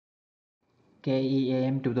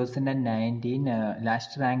KEAM 2019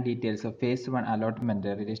 last rank details of phase 1 allotment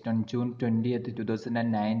released on June 20th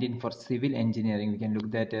 2019 for civil engineering. We can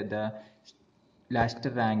look at the last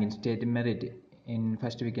rank in state merit. In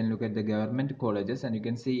first we can look at the government colleges, and you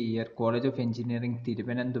can see here College of Engineering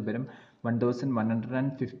Thiruvananthapuram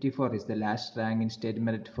 1154 is the last rank in state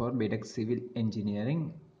merit for BTech civil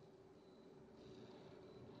engineering.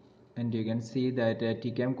 And you can see that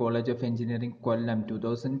KEAM College of Engineering Kollam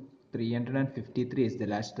 2353 is the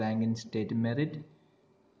last rank in state merit,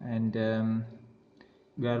 and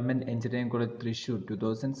Government Engineering College Thrissur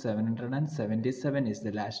 2777 is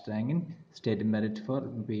the last rank in state merit for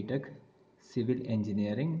BTech civil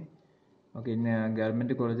engineering. Okay, in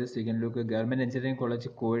government colleges you can look at Government Engineering College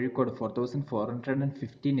Kozhikode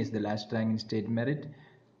 4415 is the last rank in state merit.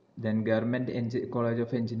 Then Government College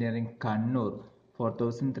of Engineering Kannur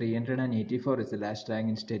 4384 is the last rank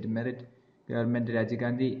in state merit. Government Rajiv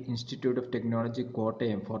Gandhi Institute of Technology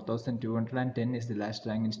Kottayam 4210 is the last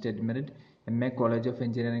rank in state merit. MA College of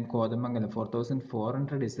Engineering Kodamangalam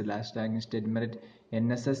 4400 is the last rank in state merit.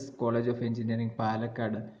 NSS College of Engineering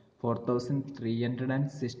Palakkad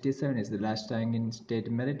 4367 is the last rank in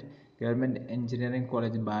state merit. Government Engineering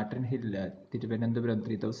College Barton Hill Thiruvananthapuram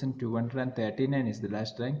 3239 is the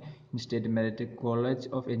last rank in state merit. College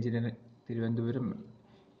of Engineering Thiruvananthapuram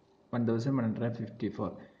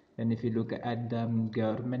 1154. And if you look at the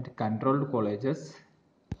government controlled colleges,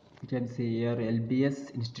 you can see here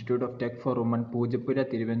LBS Institute of Tech for Women Pujapura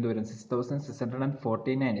Thiruvananthapuram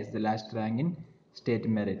 6649 is the last rank in state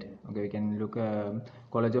merit. Okay, we can look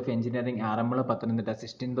College of Engineering Aramula Pathanamthitta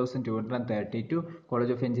 16232,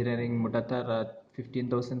 College of Engineering Muttathar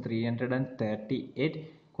 15338,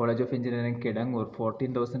 College of Engineering Kedangur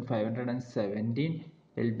 14517,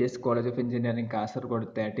 LBS College of Engineering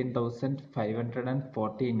Kasaragod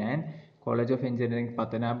 13549, College of Engineering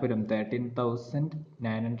Patanapuram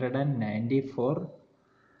 13994,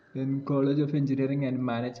 then College of Engineering and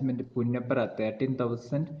Management Punnapara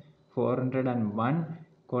 13401,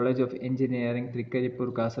 College of Engineering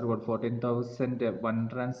Trikkaripur Kasaragod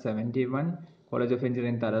 14171, College of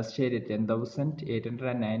Engineering Thalassery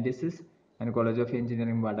 10896, and College of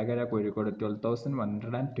Engineering Vadagara Kozhikode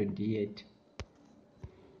 12128.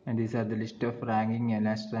 And these are the list of ranking and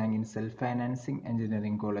last rank in self-financing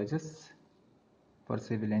engineering colleges for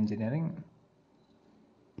civil engineering.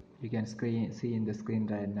 You can see in the screen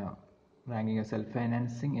right now ranking of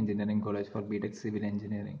self-financing engineering college for BTech civil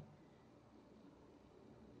engineering.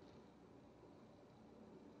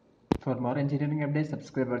 For more engineering updates,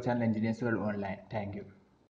 subscribe our channel Engineers World Online. Thank you.